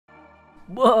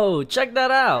Whoa, check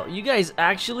that out. You guys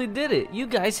actually did it. You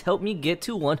guys helped me get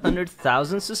to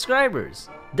 100,000 subscribers.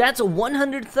 That's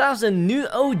 100,000 new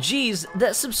OGs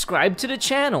that subscribe to the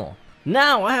channel.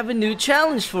 Now I have a new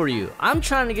challenge for you. I'm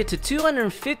trying to get to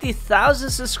 250,000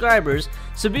 subscribers,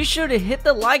 so be sure to hit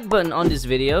the like button on this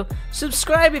video,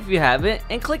 subscribe if you haven't,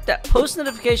 and click that post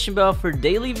notification bell for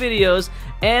daily videos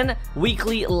and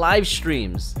weekly live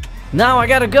streams. Now I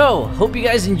gotta go. Hope you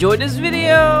guys enjoyed this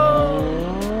video.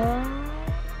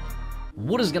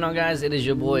 What is going on, guys? It is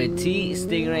your boy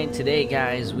TStingray. Today,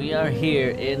 guys, we are here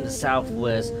in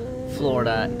Southwest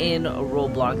Florida in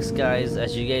Roblox, guys.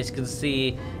 As you guys can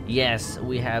see, yes,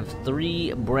 we have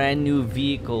 3 brand new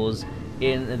vehicles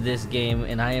in this game,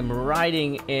 and I am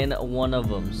riding in one of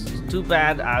them. Too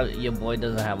bad your boy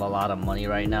doesn't have a lot of money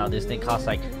right now. This thing costs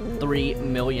like $3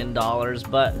 million,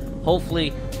 but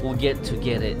hopefully we'll get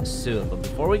it soon. But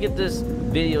before we get this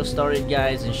video started,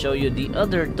 guys, and show you the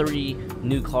other 3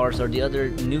 new cars, or the other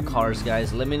new cars,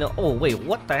 guys, let me know. Oh wait,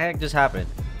 what the heck just happened?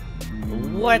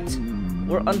 What?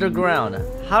 We're underground.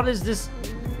 How does this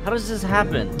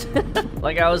happen?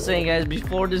 Like I was saying, guys,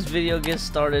 before this video gets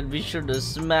started, be sure to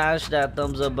smash that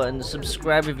thumbs up button,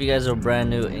 subscribe if you guys are brand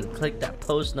new, and click that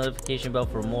post notification bell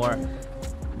for more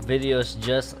videos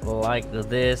just like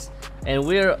this. And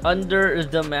we're under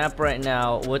the map right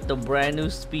now with the brand new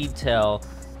Speedtail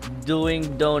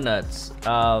doing donuts.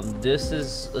 This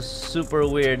is super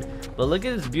weird, but look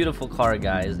at this beautiful car,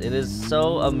 guys. It is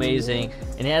so amazing,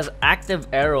 and it has active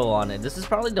arrow on it. This is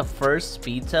probably the first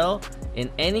Speedtail in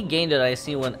any game that I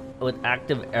see with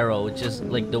active arrow, which is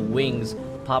like the wings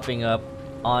popping up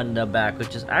on the back,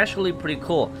 which is actually pretty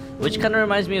cool. Which kind of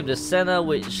reminds me of the Senna,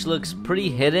 which looks pretty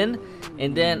hidden,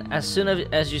 and then as soon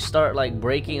as you start like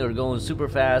braking or going super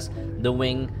fast, the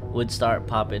wing would start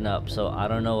popping up. So I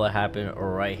don't know what happened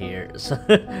right here. So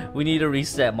we need a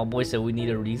reset. My boy said we need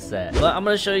a reset. But I'm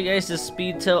gonna show you guys the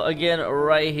Speedtail again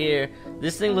right here.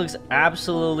 This thing looks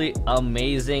absolutely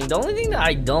amazing. The only thing that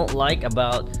I don't like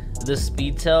about the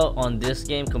Speedtail on this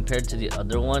game compared to the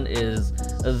other one is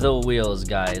the wheels,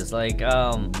 guys. Like,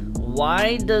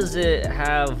 why does it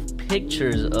have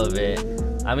pictures of it?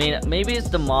 I mean, maybe it's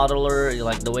the modeler,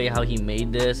 like the way how he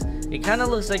made this. It kind of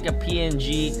looks like a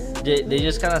PNG. They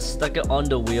just kind of stuck it on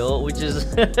the wheel, which is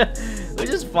which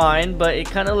is fine, but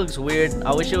it kind of looks weird.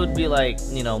 I wish it would be like,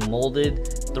 you know, molded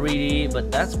 3D,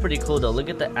 but that's pretty cool though. Look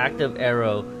at the active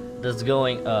arrow that's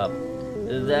going up.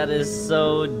 That is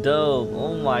so dope.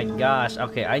 Oh my gosh.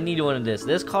 Okay, I need one of this.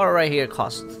 This car right here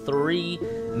costs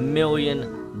 $3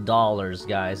 million,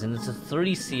 guys, and it's a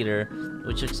 3-seater,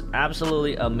 which is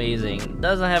absolutely amazing.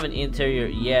 Doesn't have an interior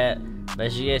yet, but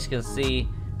as you guys can see,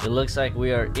 it looks like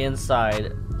we are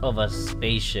inside of a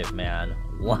spaceship, man.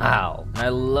 Wow. I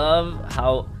love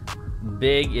how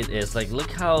big it is. Like, look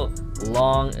how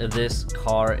long this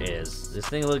car is. This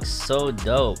thing looks so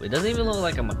dope. It doesn't even look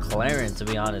like a McLaren, to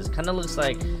be honest. It kind of looks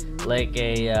like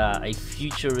a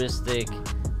futuristic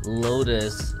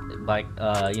Lotus, like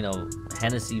you know,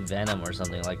 Hennessy Venom or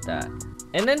something like that.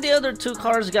 And then the other 2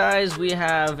 cars, guys, we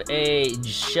have a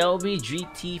Shelby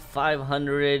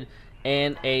GT500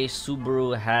 and a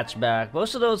Subaru hatchback.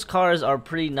 Most of those cars are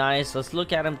pretty nice. Let's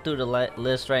look at them through the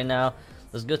list right now.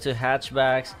 Let's go to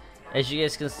hatchbacks. As you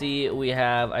guys can see, we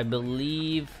have, I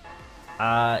believe,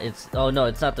 oh no,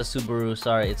 it's not the Subaru,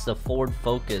 sorry, it's the Ford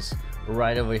Focus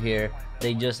right over here.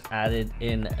 They just added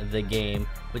in the game.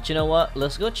 But you know what?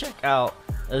 Let's go check out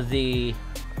the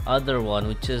other one,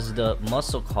 which is the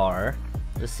muscle car.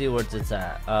 Let's see where it's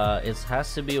at. It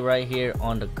has to be right here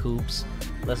on the coupes.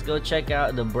 Let's go check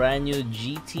out the brand new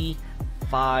GT500.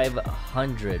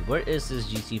 Where is this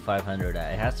GT500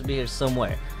 at? It has to be here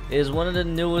somewhere. It is one of the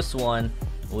newest one.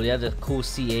 We have the cool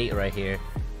C8 right here.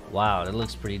 Wow, that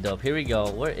looks pretty dope. Here we go.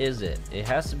 Where is it? It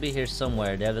has to be here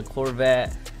somewhere. They have the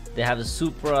Corvette, they have the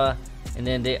Supra, and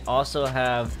then they also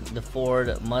have the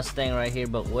Ford Mustang right here.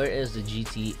 But where is the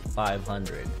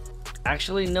GT500?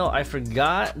 Actually, no, I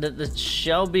forgot that the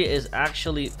Shelby is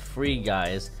actually free,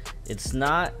 guys. It's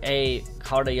not a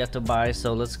car that you have to buy.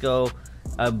 So let's go.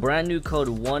 A brand new code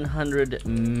 100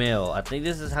 mil. I think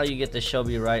this is how you get the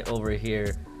Shelby right over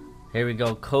here. Here we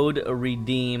go, code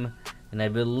redeem, and I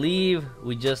believe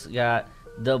we just got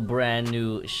the brand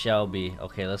new Shelby.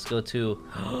 Okay, let's go to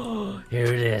here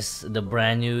it is, the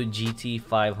brand new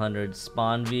GT500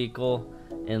 spawn vehicle,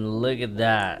 and look at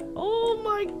that. Oh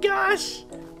my gosh,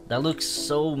 that looks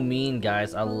so mean,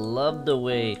 guys. I love the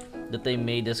way that they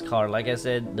made this car. Like I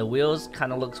said, the wheels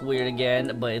kind of looks weird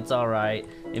again, but it's all right.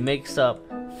 It makes up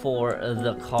for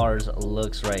the car's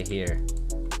looks right here.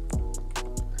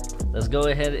 Let's go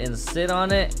ahead and sit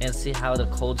on it and see how the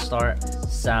cold start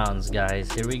sounds,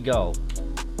 guys. Here we go.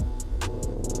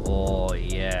 Oh,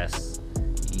 yes.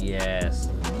 Yes.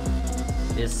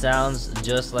 It sounds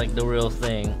just like the real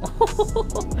thing.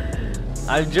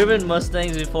 I've driven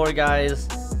Mustangs before, guys,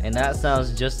 and that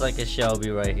sounds just like a Shelby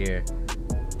right here.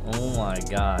 Oh my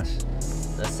gosh.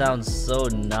 That sounds so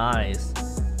nice.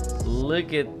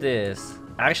 Look at this.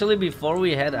 Actually, before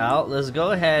we head out, let's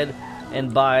go ahead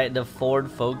and buy the Ford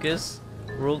Focus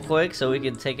real quick so we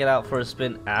can take it out for a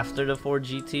spin after the Ford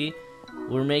GT.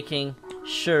 We're making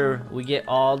sure we get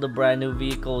all the brand new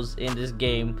vehicles in this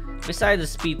game besides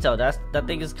the Speedtail. That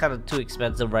thing is kind of too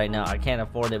expensive right now. I can't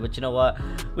afford it, but you know what,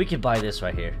 we can buy this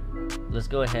right here. Let's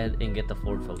go ahead and get the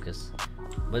Ford Focus.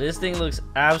 But this thing looks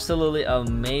absolutely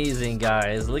amazing,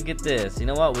 guys. Look at this. You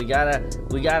know what, we gotta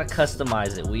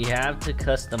customize it. We have to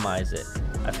customize it.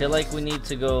 I feel like we need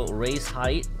to go race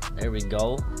height. There we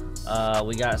go.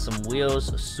 We got some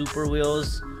wheels, super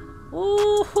wheels.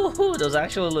 Ooh, those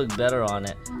actually look better on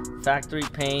it. Factory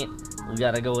paint. We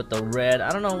gotta go with the red.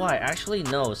 I don't know why. Actually,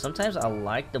 no. Sometimes I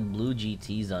like the blue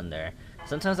GTs on there.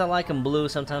 Sometimes I like them blue.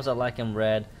 Sometimes I like them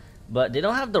red. But they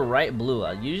don't have the right blue.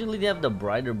 Usually they have the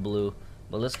brighter blue.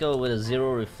 But let's go with a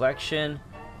zero reflection.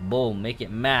 Boom. Make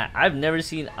it matte. I've never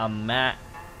seen a matte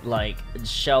like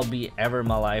Shelby ever in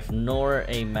my life, nor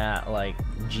a matte like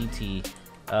GT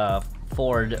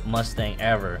Ford Mustang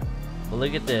ever. But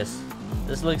look at this.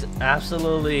 This looks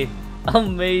absolutely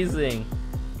amazing.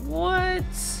 What?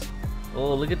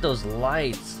 Oh, look at those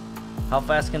lights. How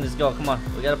fast can this go? Come on,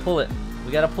 we gotta pull it.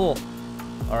 We gotta pull.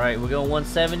 All right, we're going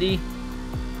 170.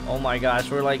 Oh my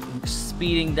gosh, we're like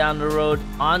speeding down the road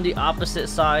on the opposite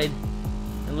side.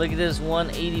 And look at this,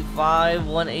 185,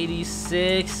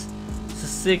 186. It's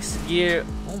a 6th gear.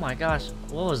 Oh my gosh,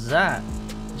 what was that?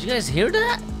 Did you guys hear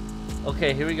that?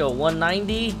 Okay, here we go.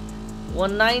 190.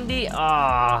 190.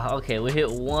 Ah, okay, we hit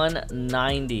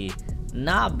 190.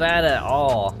 Not bad at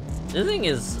all. This thing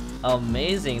is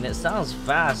amazing. It sounds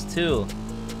fast too.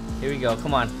 Here we go.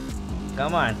 Come on.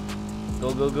 Come on.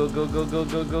 Go, go, go, go, go, go,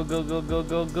 go, go, go, go, go,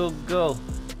 go, go, go.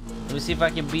 Let me see if I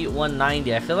can beat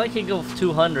 190. I feel like I can go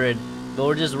 200, but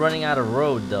we're just running out of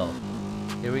road though.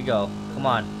 Here we go. Come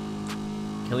on.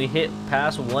 Can we hit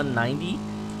past 190?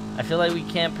 I feel like we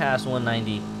can't pass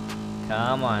 190.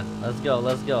 Come on. Let's go.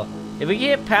 Let's go. If we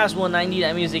get past 190,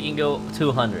 that means it can go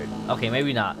 200. Okay,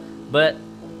 maybe not. But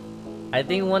I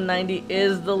think 190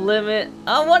 is the limit.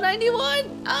 Oh,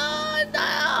 191! Oh, no!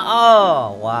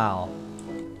 Oh, wow.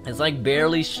 It's like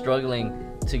barely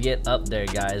struggling to get up there,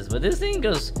 guys. But this thing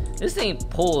goes, this thing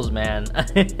pulls, man.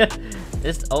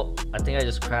 Oh, I think I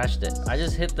just crashed it. I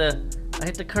hit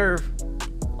the curve.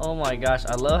 Oh my gosh,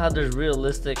 I love how there's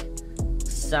realistic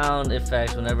sound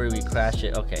effects whenever we crash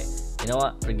it. Okay. You know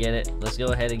what? Forget it. Let's go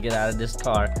ahead and get out of this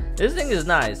car. This thing is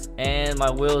nice, and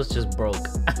my wheels just broke.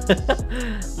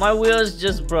 My wheels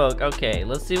just broke. Okay,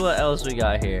 let's see what else we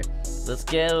got here. Let's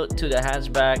go to the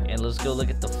hatchback, and let's go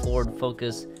look at the Ford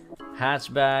Focus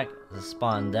hatchback. Let's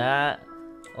spawn that.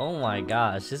 Oh my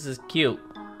gosh, this is cute.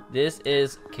 This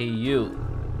is cute.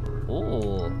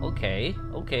 Oh, okay.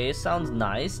 Okay, it sounds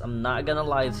nice. I'm not gonna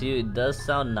lie to you. It does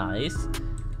sound nice.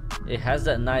 It has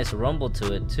that nice rumble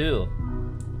to it, too.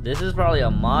 This is probably a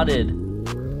modded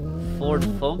Ford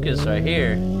Focus right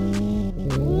here.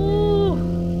 Ooh.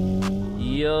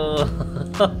 Yo.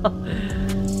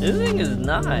 This thing is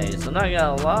nice. I'm not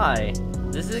gonna lie.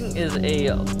 This thing is a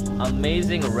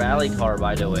amazing rally car,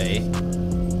 by the way.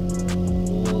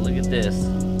 Oh, look at this.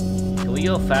 Can we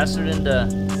go faster than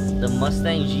the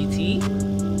Mustang GT?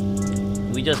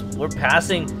 We're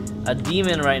passing a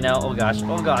demon right now. Oh gosh.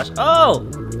 Oh gosh. Oh!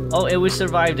 Oh, we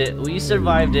survived it. We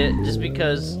survived it just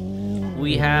because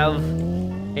we have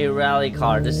a rally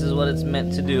car. This is what it's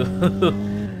meant to do.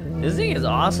 This thing is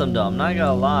awesome though, I'm not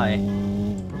gonna lie.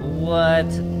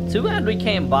 What? Too bad we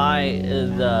can't buy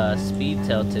the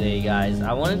Speedtail today, guys.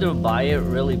 I wanted to buy it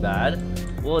really bad.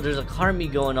 Whoa, there's a car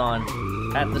meet going on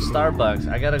at the Starbucks.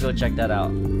 I gotta go check that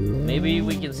out. Maybe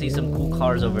we can see some cool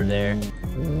cars over there.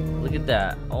 Look at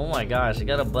that. Oh my gosh, I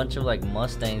got a bunch of like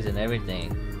Mustangs and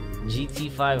everything. GT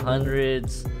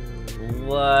 500s.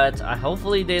 What?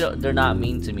 Hopefully they're not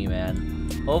mean to me, man.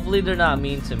 Hopefully they're not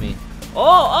mean to me.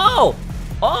 Oh!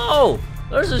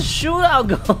 There's a shootout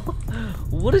going.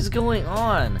 What is going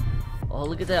on? Oh,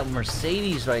 look at that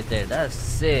Mercedes right there. That's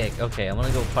sick. Okay, I'm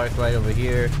gonna go park right over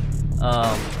here.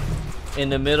 In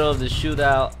the middle of the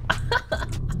shootout.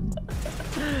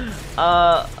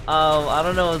 I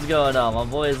don't know what's going on. My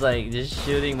boy is like just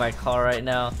shooting my car right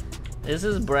now. This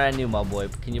is brand new, my boy.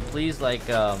 Can you please like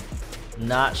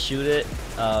not shoot it?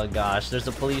 Oh gosh, there's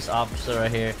a police officer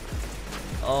right here.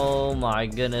 Oh my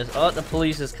goodness. Oh, the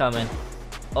police is coming.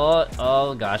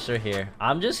 Oh gosh, they're here.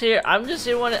 I'm just here. I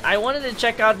wanted to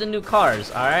check out the new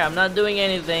cars. All right, I'm not doing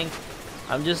anything.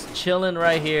 I'm just chilling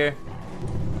right here.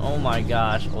 Oh my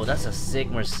gosh. Oh, that's a sick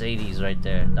Mercedes right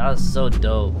there. That was so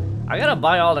dope. I gotta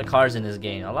buy all the cars in this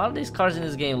game. A lot of these cars in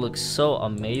this game look so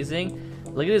amazing.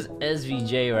 Look at this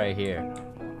SVJ right here.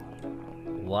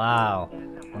 Wow.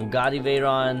 Bugatti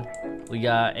Veyron. We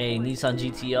got a Nissan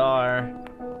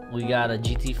GTR. We got a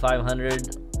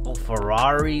GT500. Oh,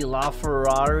 Ferrari,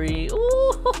 LaFerrari.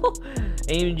 Ooh,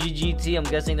 AMG GT. I'm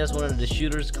guessing that's one of the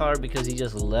shooter's car because he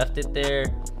just left it there.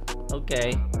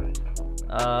 Okay.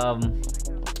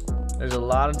 There's a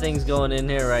lot of things going in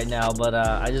here right now, but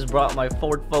I just brought my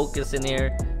Ford Focus in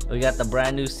here. We got the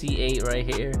brand new C8 right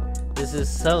here. This is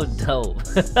so dope.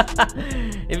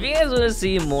 If you guys want to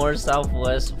see more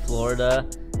Southwest Florida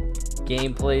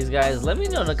gameplays, guys, let me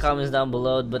know in the comments down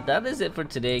below. But that is it for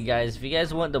today, guys. If you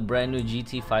guys want the brand new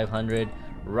GT500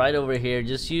 right over here,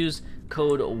 just use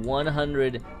code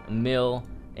 100mil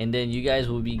and then you guys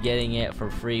will be getting it for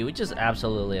free, which is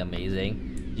absolutely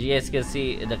amazing. You guys can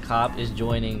see the cop is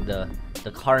joining the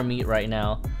car meet right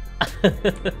now.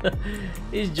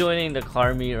 He's joining the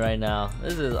car meet right now.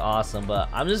 This is awesome. But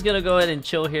I'm just gonna go ahead and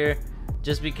chill here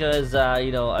just because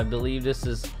you know, I believe this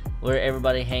is where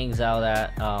everybody hangs out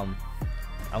at.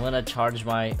 I'm gonna charge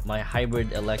my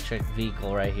hybrid electric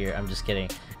vehicle right here. I'm just kidding.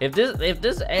 If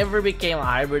this ever became a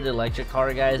hybrid electric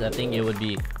car, guys, I think it would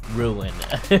be ruined.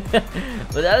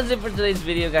 But that is it for today's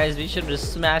video, guys. Be sure to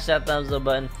smash that thumbs up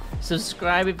button,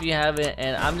 subscribe if you haven't,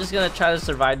 and I'm just gonna try to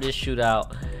survive this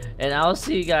shootout. And I'll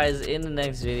see you guys in the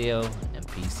next video, and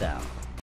peace out.